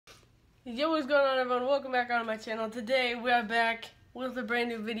Yo, what's going on, everyone? Welcome back on my channel. Today we are back with a brand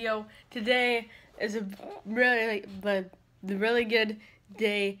new video. Today is a really good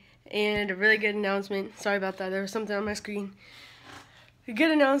day and a really good announcement. Sorry about that. There was something on my screen. A good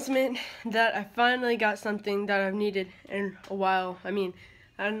announcement that I finally got something that I've needed in a while. I mean,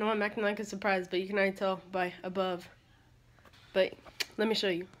 I don't know, I'm acting like a surprise, but you can already tell by above. But let me show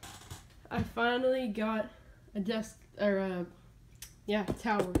you. I finally got a desk or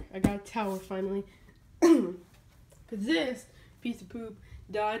tower. I got a tower finally. Cause this piece of poop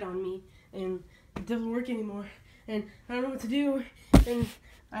died on me and it doesn't work anymore. And I don't know what to do. And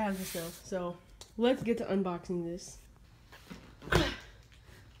I have this now. So let's get to unboxing this.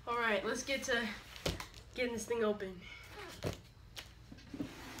 Alright, let's get to getting this thing open.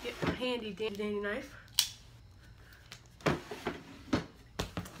 Get a handy dandy knife.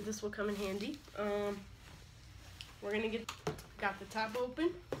 This will come in handy. We're gonna got the top open.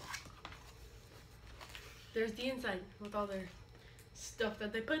 There's the inside with all their stuff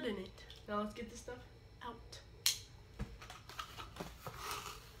that they put in it. Now let's get this stuff out.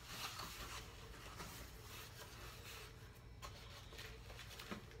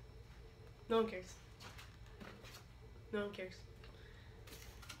 No one cares. No one cares.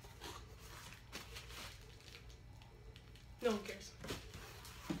 No one cares.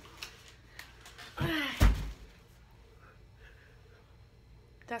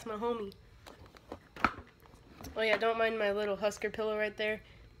 That's my homie. Oh yeah, don't mind my little Husker pillow right there.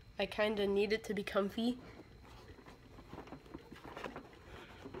 I kind of need it to be comfy.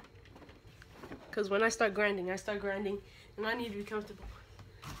 Because when I start grinding and I need to be comfortable.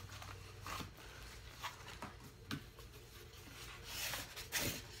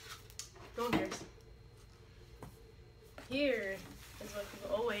 No one cares. Here is what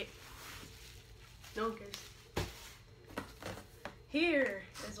people, oh wait. No one cares. Here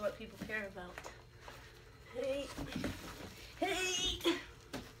is what people care about. Hey. Hey.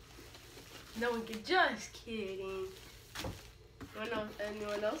 No one can, just kidding.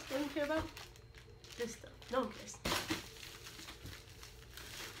 Anyone else doesn't care about this stuff? No one cares.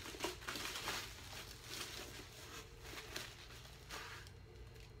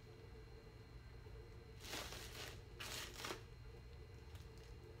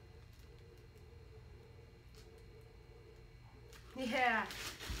 Yeah,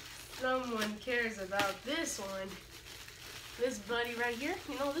 someone cares about this one. This buddy right here.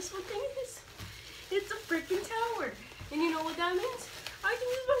 You know this what thing is? It's a freaking tower. And you know what that means? I can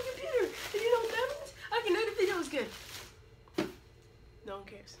use my computer. And you know what that means? I can edit videos good. No one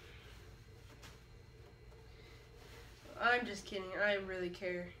cares. I'm just kidding. I really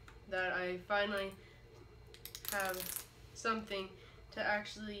care that I finally have something to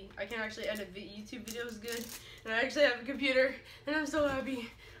I can actually edit YouTube videos good, and I actually have a computer, and I'm so happy.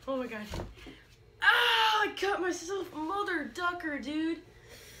 Oh my god. Ah, I cut myself, mother ducker, dude.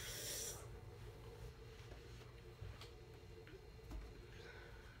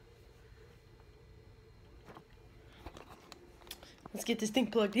 Let's get this thing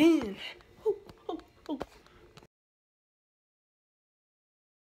plugged in. Oh, oh, oh.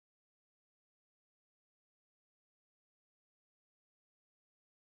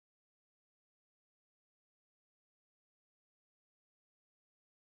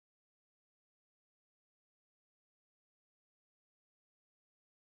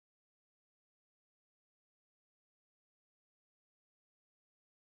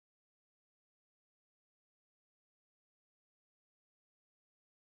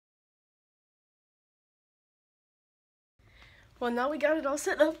 Well, now we got it all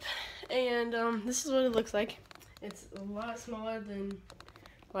set up, and this is what it looks like. It's a lot smaller than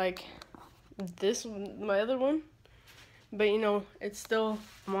like this my other one, but you know, it's still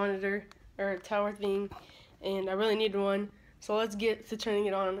a monitor or a tower thing, and I really need one. So let's get to turning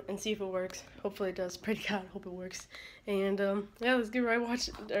it on and see if it works. Hopefully it does. Pray to God, hope it works. And yeah, let's get right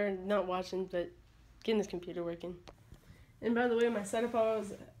not watching, but getting this computer working. And by the way, my setup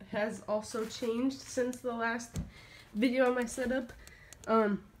has also changed since the last video on my setup.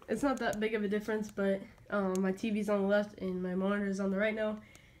 It's not that big of a difference, but my TV's on the left and my monitor's on the right now,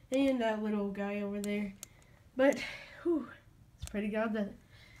 and that little guy over there. But whew, it's pretty good that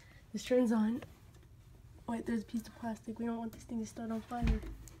this turns on. Wait, there's a piece of plastic. We don't want this thing to start on fire.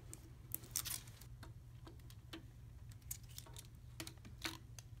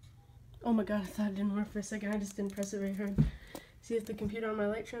 Oh my god, I thought it didn't work for a second. I just didn't press it very hard. See if the computer on my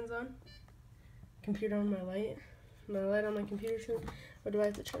light turns on? Computer on my light? My light on my computer turn? Or do I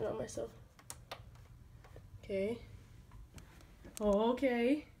have to turn it on myself? Okay. Oh,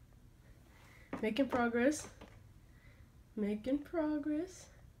 okay. Making progress. Making progress.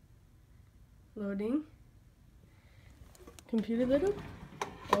 Loading. Computer lit up.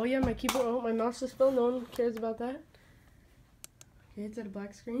 Oh yeah, my keyboard. Oh, my mouse just fell. No one cares about that. Okay, it's at a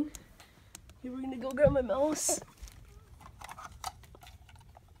black screen. Okay, we're gonna go grab my mouse.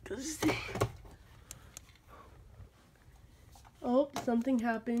 Oh, something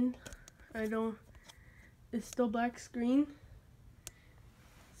happened. It's still black screen.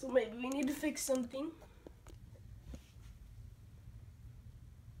 So maybe we need to fix something.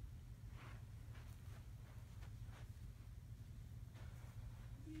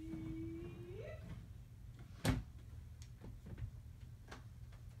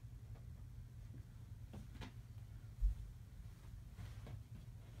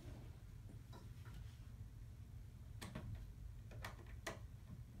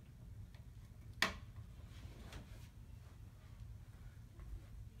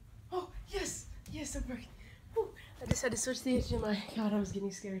 Yes, it worked. Whew. I just had to switch the HDMI. God, I was getting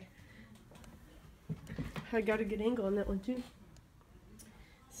scared. I got a good angle on that one too.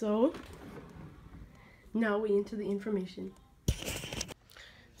 So, now we into the information.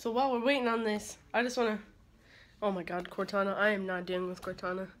 So while we're waiting on this, I just want to, oh my God, Cortana. I am not dealing with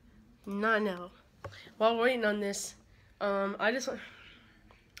Cortana. Not now. While we're waiting on this, I just want,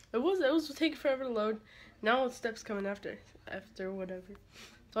 it was taking forever to load. Now steps coming after whatever.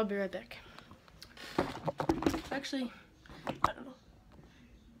 So I'll be right back. Actually, I don't know.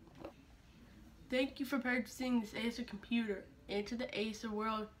 Thank you for purchasing this Acer computer. Enter the Acer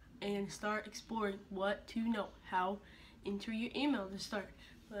world and start exploring what to know. How? Enter your email to start.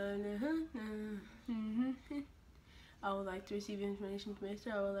 I would like to receive information from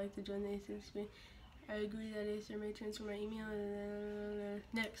Acer. I would like to join the Acer experience. I agree that Acer may transfer my email.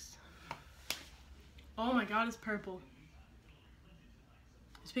 Next. Oh my God, it's purple.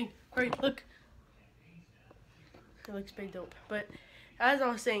 It's pink. Right, look. It looks pretty dope. But as I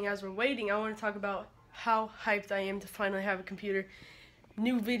was saying, as we're waiting, I want to talk about how hyped I am to finally have a computer.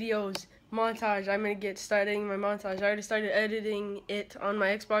 New videos, montage. I'm going to get started my montage. I already started editing it on my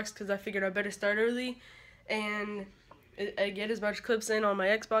Xbox because I figured I better start early. And I get as much clips in on my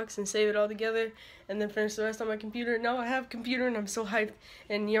Xbox and save it all together. And then finish the rest on my computer. Now I have a computer and I'm so hyped.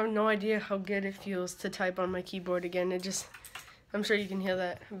 And you have no idea how good it feels to type on my keyboard again. It just, I'm sure you can hear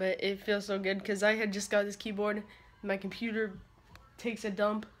that. But it feels so good because I had just got this keyboard. My computer takes a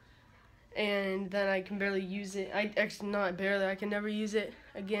dump and then I can barely use it. I actually, not barely, I can never use it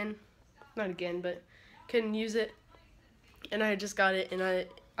again. Not again, but couldn't use it. And I just got it and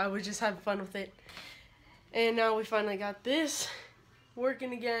I was just having fun with it. And now we finally got this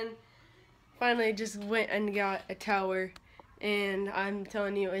working again. Finally just went and got a tower. And I'm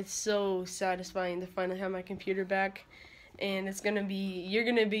telling you, it's so satisfying to finally have my computer back. And it's gonna be, you're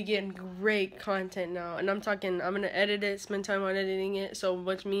gonna be getting great content now. And I'm talking, I'm gonna edit it, spend time on editing it, so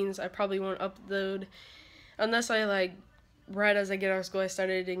which means I probably won't upload unless I, like, right as I get out of school I start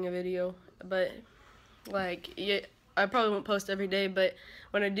editing a video. But like, yeah, I probably won't post every day, but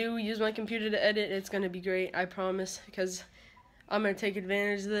when I do use my computer to edit, it's gonna be great, I promise, because I'm gonna take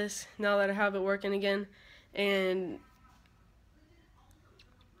advantage of this now that I have it working again. And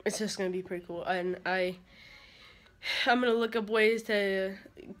it's just gonna be pretty cool. And I'm gonna look up ways to,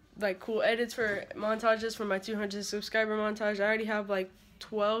 like, cool edits for montages for my 200 subscriber montage. I already have like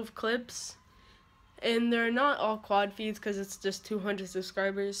 12 clips, and they're not all quad feeds because it's just 200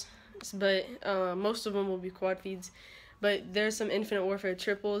 subscribers, but most of them will be quad feeds. But there's some Infinite Warfare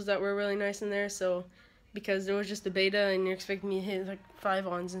triples that were really nice in there, so because there was just a beta and you're expecting me to hit like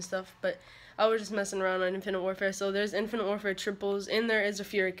 5-ons and stuff, but I was just messing around on Infinite Warfare. So there's Infinite Warfare triples, and there is a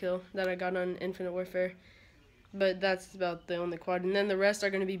Fury kill that I got on Infinite Warfare. But that's about the only quad. And then the rest are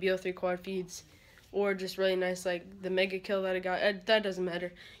going to be BO3 quad feeds. Or just really nice, like the mega kill that I got. That doesn't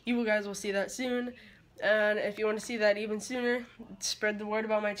matter. You guys will see that soon. And if you want to see that even sooner, spread the word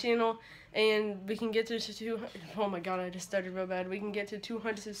about my channel. And we can get to 200. Oh my God, I just started real bad. We can get to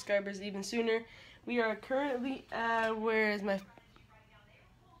 200 subscribers even sooner. We are currently at, where is my...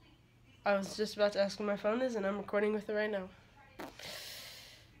 I was just about to ask where my phone is, and I'm recording with it right now.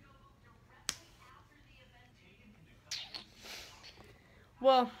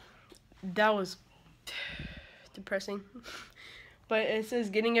 Well, that was depressing, but it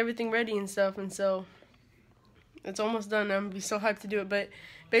says getting everything ready and stuff, and so it's almost done. I'm gonna be so hyped to do it. But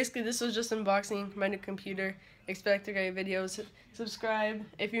basically, this was just unboxing my new computer. Expect to get videos. Subscribe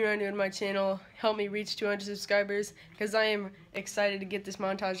if you're new to my channel. Help me reach 200 subscribers, because I am excited to get this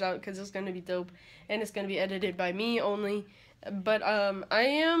montage out because it's gonna be dope, and it's gonna be edited by me only. But I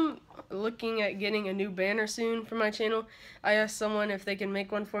am looking at getting a new banner soon for my channel. I asked someone if they can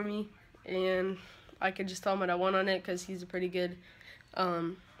make one for me, and I could just tell him what I want on it because he's a pretty good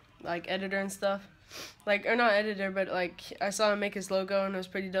like editor and stuff. Like, or not editor, but like I saw him make his logo and it was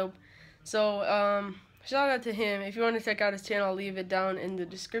pretty dope. So shout out to him. If you want to check out his channel, I'll leave it down in the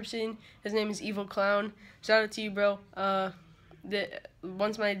description. His name is Evil Clown. Shout out to you, bro.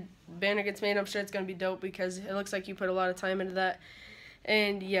 Once my banner gets made, I'm sure it's gonna be dope because it looks like you put a lot of time into that.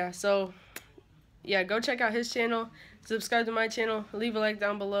 And yeah, so yeah, go check out his channel, subscribe to my channel, leave a like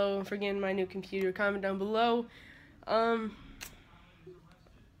down below for getting my new computer, comment down below.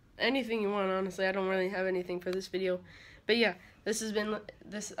 Anything you want, honestly. I don't really have anything for this video. But yeah, I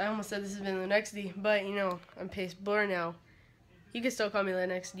almost said this has been LeNextD, but you know, I'm Paste Blur now. You can still call me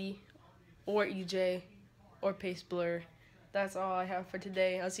LeNextD, or EJ, or Paste Blur. That's all I have for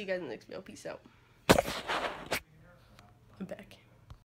today. I'll see you guys in the next video. Peace out. I'm back.